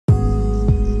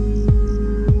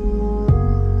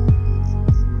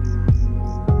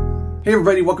Hey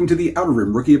everybody, welcome to the Outer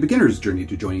Rim Rookie, a beginner's journey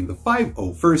to joining the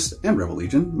 501st and Rebel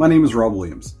Legion. My name is Rob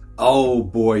Williams. Oh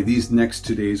boy, these next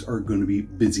 2 days are going to be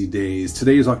busy days.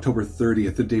 Today is October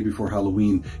 30th, the day before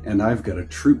Halloween, and I've got a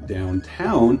troop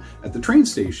downtown at the train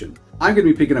station. I'm going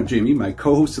to be picking up Jamie, my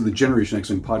co-host of the Generation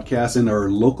X-Wing podcast, and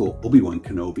our local Obi-Wan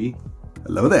Kenobi.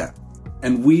 Hello there.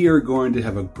 And we are going to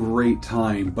have a great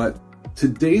time, but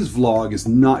today's vlog is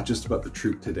not just about the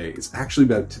troop today. It's actually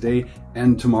about today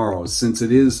and tomorrow. Since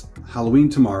it is Halloween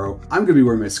tomorrow, I'm going to be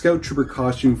wearing my Scout Trooper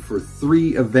costume for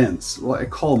 3 events. Well, I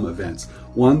call them events.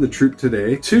 1, the troop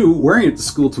today. 2, wearing it to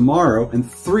school tomorrow. And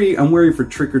 3, I'm wearing for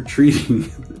trick-or-treating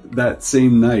that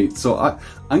same night. So I'm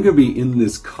going to be in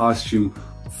this costume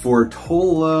for a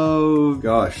total of,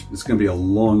 gosh, it's going to be a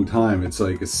long time. It's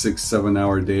like a 6-7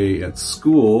 hour day at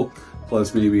school,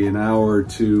 plus maybe an hour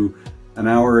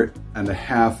and a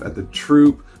half at the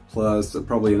troop, plus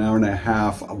probably an hour and a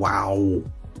half.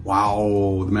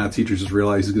 Wow, the math teacher just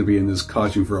realized he's going to be in this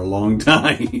costume for a long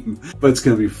time. But it's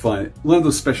going to be fun. One of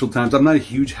those special times. I'm not a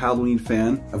huge Halloween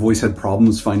fan. I've always had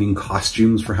problems finding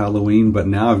costumes for Halloween, but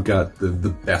now I've got the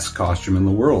best costume in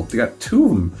the world. I got 2 of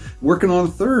them, working on a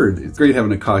 3rd. It's great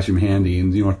having a costume handy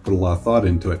and you don't have to put a lot of thought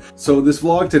into it. So this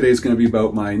vlog today is going to be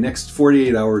about my next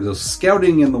 48 hours of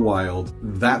scouting in the wild.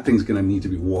 That thing's going to need to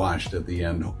be watched at the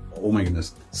end. Oh my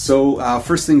goodness. So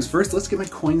first things first, let's get my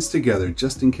coins together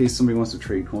just in case somebody wants to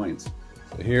trade coins.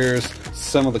 So here's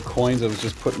some of the coins. I was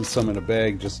just putting some in a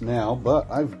bag just now, but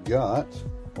I've got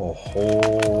a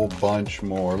whole bunch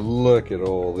more. Look at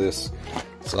all this.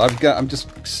 So I'm just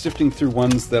sifting through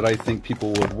ones that I think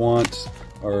people would want,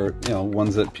 or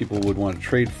ones that people would want to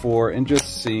trade for, and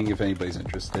just seeing if anybody's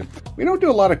interested. We don't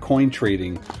do a lot of coin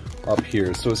trading up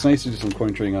here, so it's nice to do some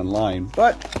coin trading online,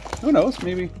 but who knows,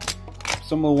 maybe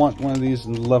someone will want one of these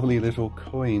lovely little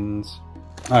coins.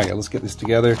 All right, let's get this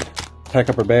together, pack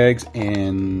up our bags,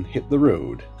 and hit the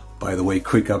road. By the way,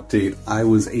 quick update. I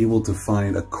was able to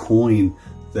find a coin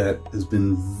that has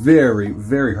been very,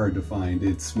 very hard to find.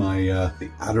 It's my the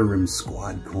Outer Rim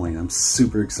Squad coin. I'm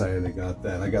super excited I got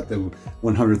that. I got the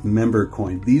 100th member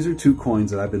coin. These are 2 coins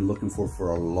that I've been looking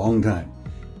for a long time,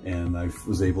 and I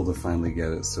was able to finally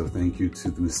get it. So thank you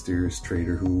to the mysterious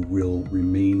trader who will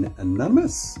remain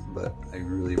anonymous, but I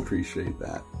really appreciate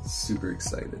that. Super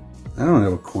excited. I don't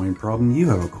have a coin problem. You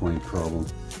have a coin problem.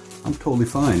 I'm totally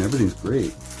fine. Everything's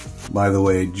great. By the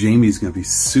way, Jamie's going to be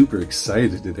super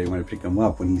excited today when I pick him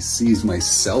up, when he sees my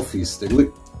selfie stick.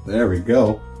 Look, there we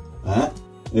go. Huh?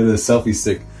 Look at the selfie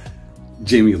stick.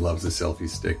 Jamie loves the selfie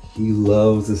stick. He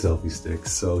loves the selfie stick,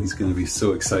 so he's going to be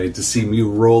so excited to see me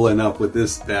rolling up with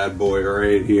this bad boy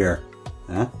right here.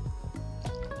 Huh?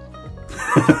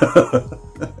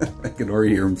 I can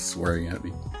already hear him swearing at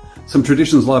me. Some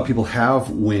traditions a lot of people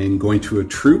have when going to a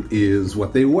troop is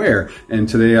what they wear. And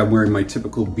today I'm wearing my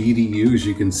typical BDU, as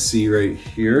you can see right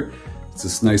here. It's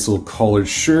this nice little collared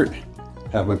shirt.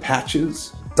 Have my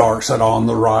patches. Dark side on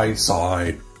the right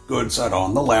side, good side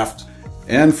on the left.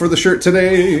 And for the shirt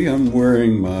today, I'm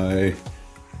wearing my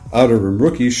Outer Rim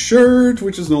Rookie shirt,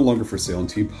 which is no longer for sale on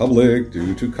TeePublic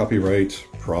due to copyright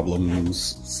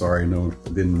problems. Sorry, no, I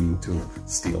didn't mean to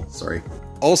steal, sorry.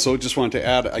 Also, just wanted to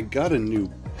add, I got a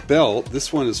new belt.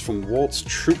 This one is from Walt's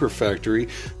Trooper Factory.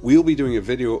 We'll be doing a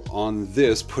video on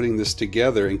this, putting this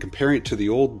together and comparing it to the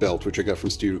old belt, which I got from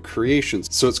Studio Creations.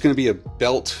 So it's going to be a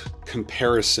belt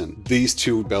comparison. These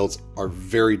 2 belts are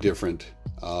very different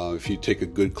if you take a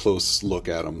good close look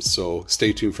at them, so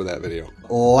stay tuned for that video.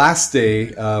 Last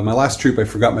day, my last troop, I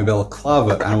forgot my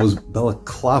balaclava, and I was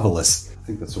balaclavaless. I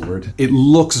think that's a word. It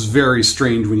looks very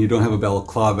strange when you don't have a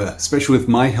balaclava, especially with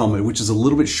my helmet, which is a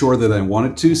little bit shorter than I want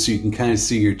it to, so you can kind of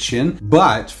see your chin.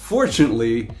 But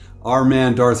fortunately, our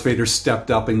man Darth Vader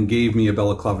stepped up and gave me a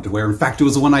balaclava to wear. In fact, it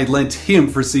was the one I lent him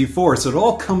for C4, so it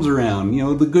all comes around.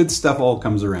 The good stuff all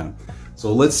comes around.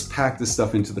 So let's pack this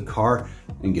stuff into the car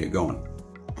and get going.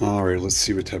 All right, let's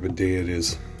see what type of day it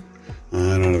is.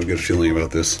 I don't have a good feeling about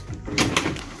this.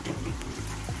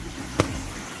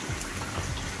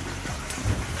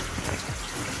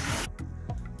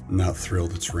 I'm not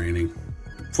thrilled it's raining.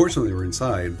 Fortunately, we're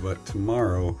inside, but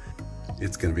tomorrow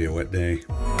it's gonna be a wet day.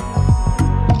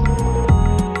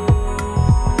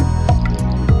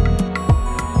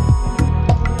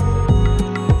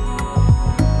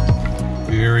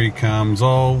 Here he comes,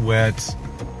 all wet.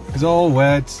 He's all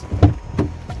wet.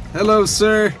 Hello,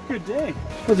 sir. Good day.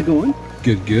 How's it going?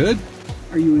 Good, good.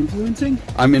 Are you influencing?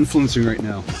 I'm influencing right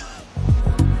now.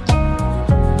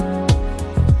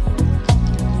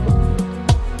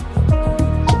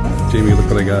 Jamie, look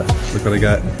what I got. Look what I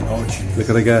got. Oh, geez. Look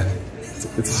what I got.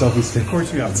 It's a selfie stick. Of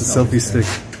course you got It's a selfie stick.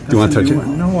 Do you want to touch it? No, I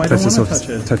don't want to touch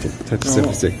it. Touch it. Touch the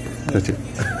selfie stick. Touch it.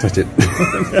 Touch it.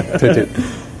 Touch it.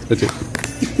 Touch it.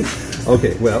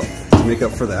 Okay, well, to make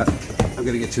up for that, I'm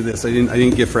gonna get you this. I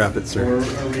didn't gift wrap it, sir. Or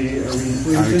are we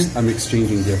influencing? I'm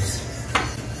exchanging gifts.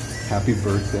 Happy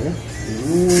birthday.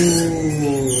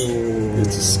 Ooh.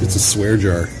 It's a swear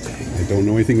jar. I don't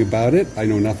know anything about it. I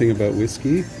know nothing about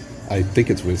whiskey. I think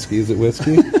it's whiskey. Is it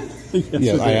whiskey?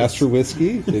 Yes, I asked for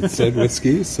whiskey. It said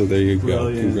whiskey, so there you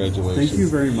Brilliant. go. Congratulations. Thank you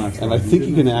very much. And I think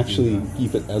you can actually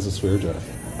keep it as a swear jar.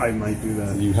 I might do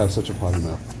that. You have such a potty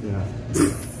mouth. Yeah.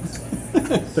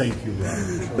 Thank you, Rob.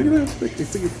 Look at that.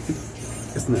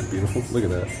 Isn't that beautiful? Look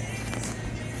at that.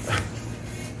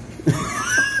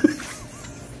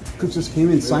 Because just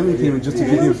came in, Simon came in just to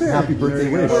give you a happy birthday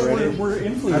wish. We're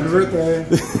influencing. Happy birthday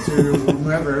to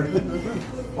whomever.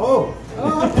 Oh!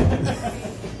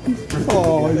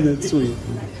 Oh, isn't that sweet?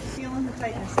 Feeling the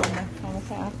tightness on the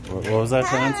calf. What was that,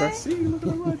 Spencer? See, look at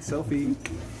that selfie.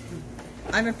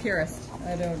 I'm a purist.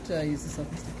 I don't use the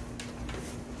selfie stick.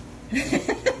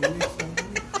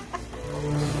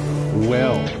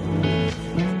 Well.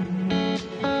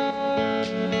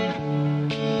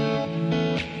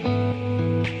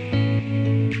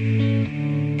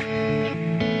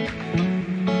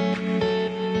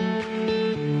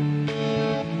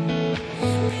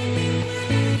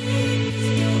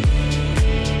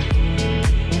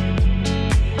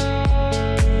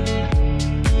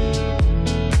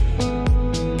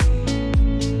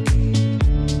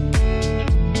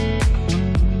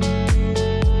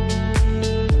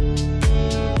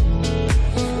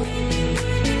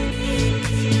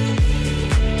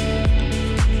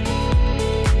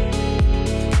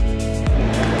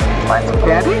 Find some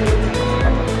candy?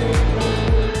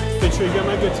 Make sure you got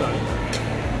my good side.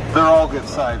 They're all good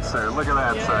sides, sir. Look at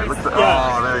that side. Look at the,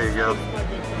 oh, there you go.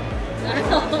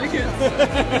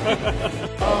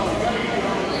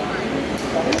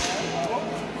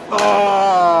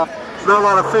 Oh, there's not a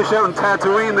lot of fish out in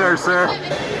Tatooine there, sir.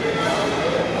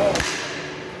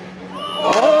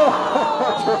 Oh!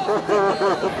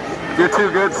 You're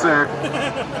too good, sir.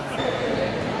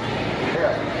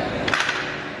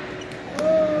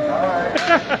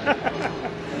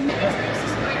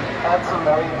 Add some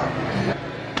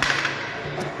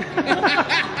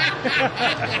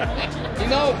You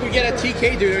know, if we get a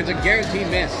TK, dude, there's a guaranteed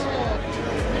miss.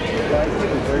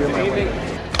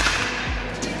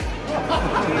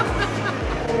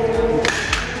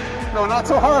 No, not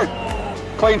so hard.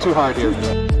 Playing too hard here.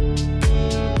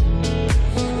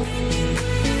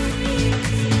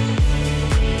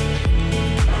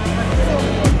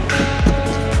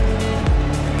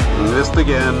 Missed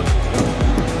again.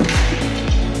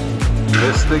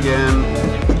 Missed again.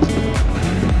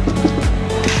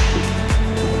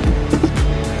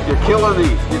 You're killing me.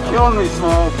 You're killing me,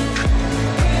 Small.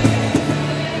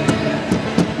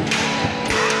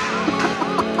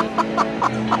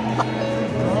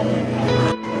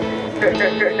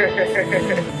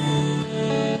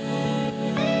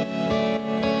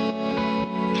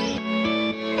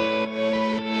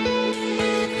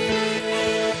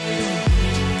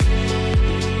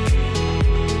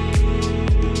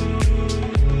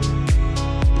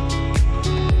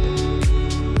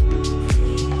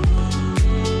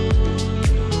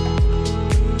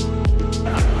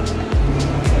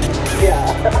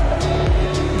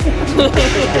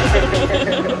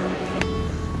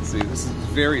 See, this is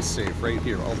very safe right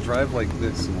here. I'll drive like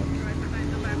this.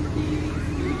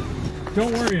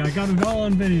 Don't worry, I got it all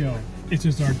on video. It's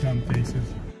just our dumb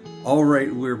faces. All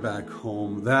right, we're back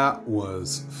home. That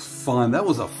was fun. That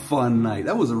was a fun night.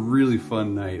 That was a really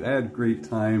fun night. I had a great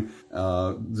time.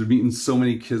 Meeting so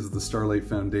many kids at the Starlight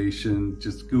Foundation,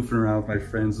 just goofing around with my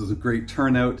friends. It was a great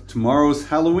turnout. Tomorrow's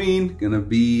Halloween. Gonna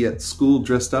be at school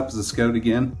dressed up as a scout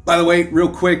again. By the way, real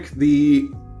quick, the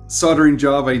soldering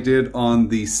job I did on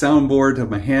the soundboard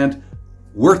of my hand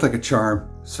worked like a charm.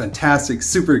 It's fantastic,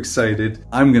 super excited.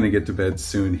 I'm gonna get to bed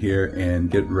soon here and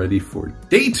get ready for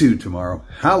day 2 tomorrow,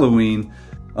 Halloween.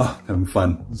 Oh, having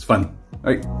fun, it's fun.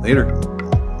 All right, later.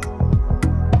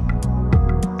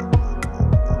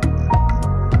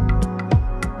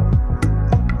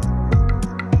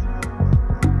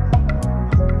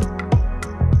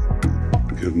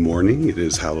 Good morning, it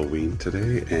is Halloween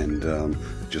today, and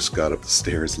just got up the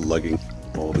stairs lugging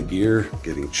all the gear,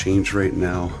 getting changed right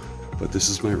now, but this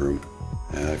is my room.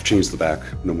 I've changed the back,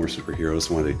 no more superheroes,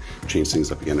 wanted to change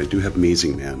things up again. I do have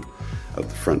Amazing Man out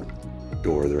the front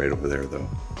door, they're right over there though.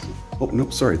 Oh, no,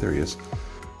 sorry, there he is.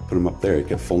 Put him up there, he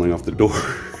kept falling off the door.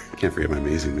 Can't forget my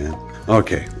Amazing Man.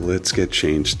 Okay, let's get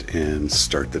changed and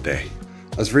start the day.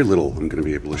 There's very little I'm going to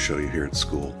be able to show you here at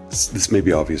school. This may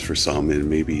be obvious for some and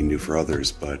may be new for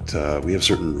others, but we have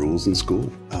certain rules in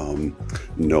school.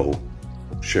 No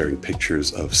sharing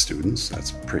pictures of students, that's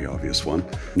a pretty obvious one.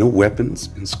 No weapons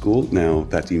in school. Now,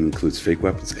 that even includes fake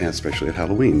weapons, and especially at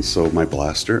Halloween. So my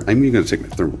blaster, I'm even going to take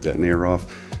my thermal detonator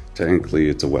off. Technically,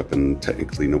 it's a weapon.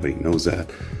 Technically, nobody knows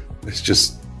that.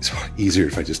 It's easier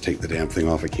if I just take the damn thing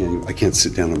off. I can't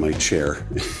sit down in my chair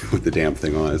with the damn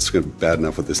thing on. It's going to be bad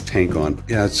enough with this tank on.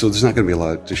 Yeah, so there's not going to be a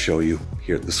lot to show you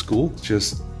here at the school.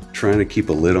 Just trying to keep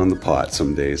a lid on the pot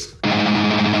some days.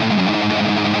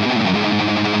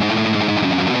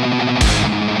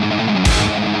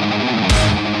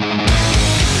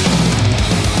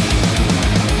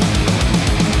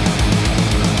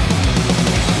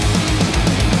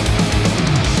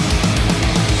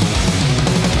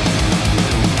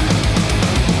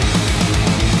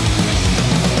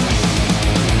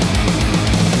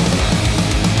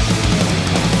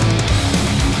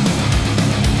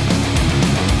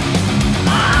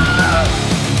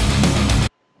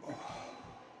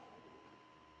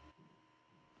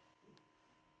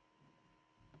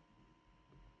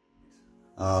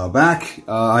 Back.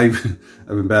 I've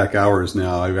been back hours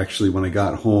now. I've actually, when I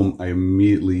got home, I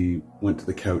immediately went to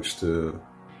the couch to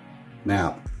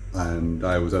nap, and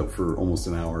I was out for almost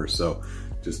an hour or so,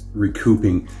 just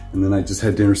recouping, and then I just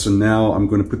had dinner. So now I'm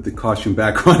going to put the costume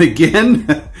back on again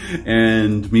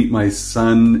and meet my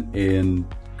son and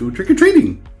go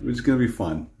trick-or-treating, which is going to be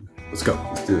fun. Let's go.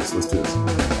 Let's do this. Let's do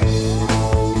this.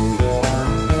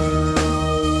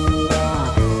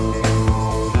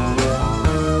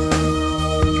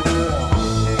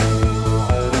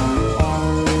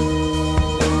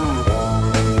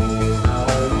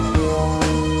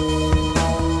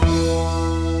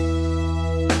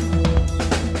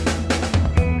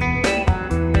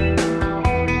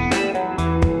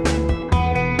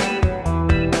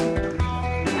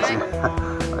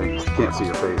 Can't see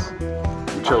your face.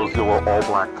 You chose to wear all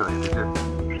black today, did you?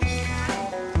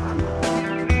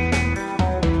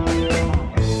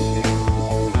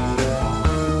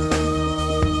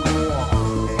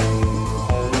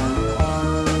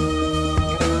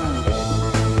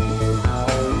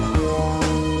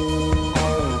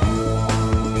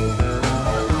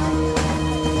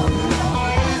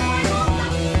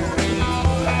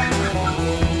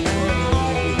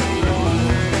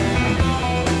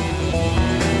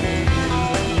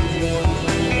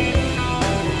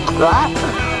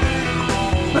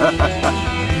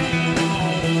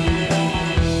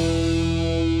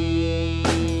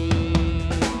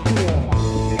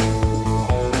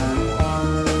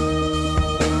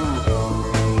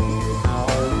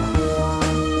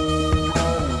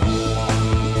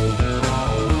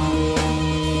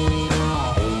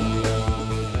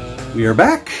 We are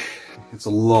back. It's a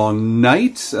long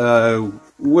night.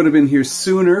 Would have been here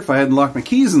sooner if I hadn't locked my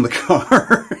keys in the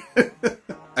car.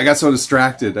 I got so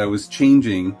distracted. I was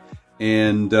changing,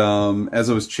 and as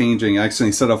I was changing, I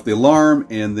accidentally set off the alarm,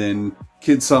 and then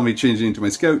kids saw me changing into my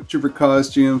Scout Trooper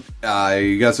costume.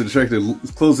 I got so distracted,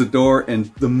 closed the door, and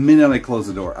the minute I closed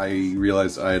the door, I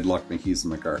realized I had locked my keys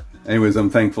in my car. Anyways, I'm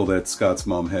thankful that Scott's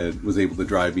mom was able to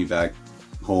drive me back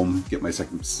home, get my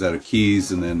second set of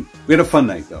keys, and then we had a fun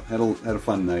night though. Had a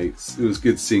fun night. It was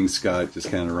good seeing Scott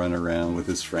just kind of run around with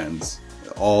his friends.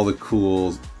 All the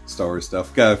cool Star Wars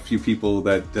stuff. Got a few people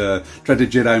that tried to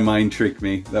Jedi mind trick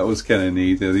me. That was kind of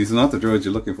neat. These are not the droids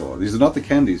you're looking for. These are not the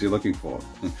candies you're looking for.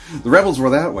 The rebels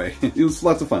were that way. It was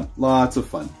lots of fun. Lots of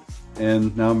fun.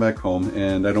 And now I'm back home,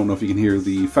 and I don't know if you can hear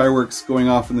the fireworks going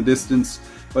off in the distance,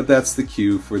 but that's the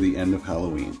cue for the end of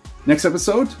Halloween. Next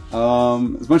episode,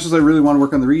 as much as I really want to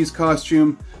work on the Reese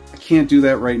costume, I can't do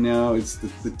that right now. It's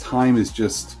the time is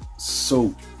just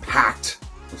so packed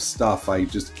of stuff. I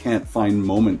just can't find a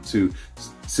moment to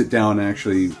sit down and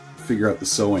actually figure out the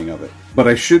sewing of it. But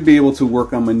I should be able to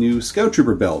work on my new Scout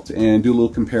Trooper belt and do a little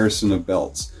comparison of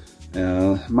belts.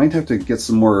 Might have to get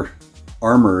some more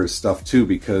armor stuff too,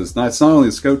 because it's not only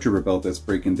the Scout Trooper belt that's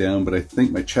breaking down, but I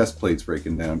think my chest plate's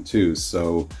breaking down too,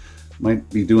 so might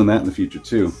be doing that in the future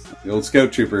too. The old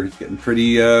Scout Trooper is getting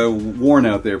pretty worn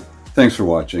out there. Thanks for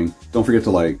watching. Don't forget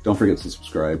to like, don't forget to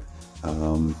subscribe.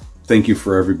 Thank you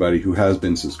for everybody who has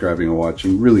been subscribing and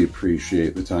watching. Really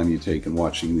appreciate the time you take in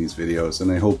watching these videos,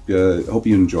 and I hope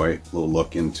you enjoy a little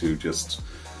look into just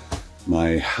my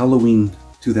Halloween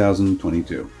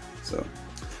 2022. So,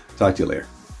 talk to you later.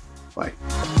 Bye.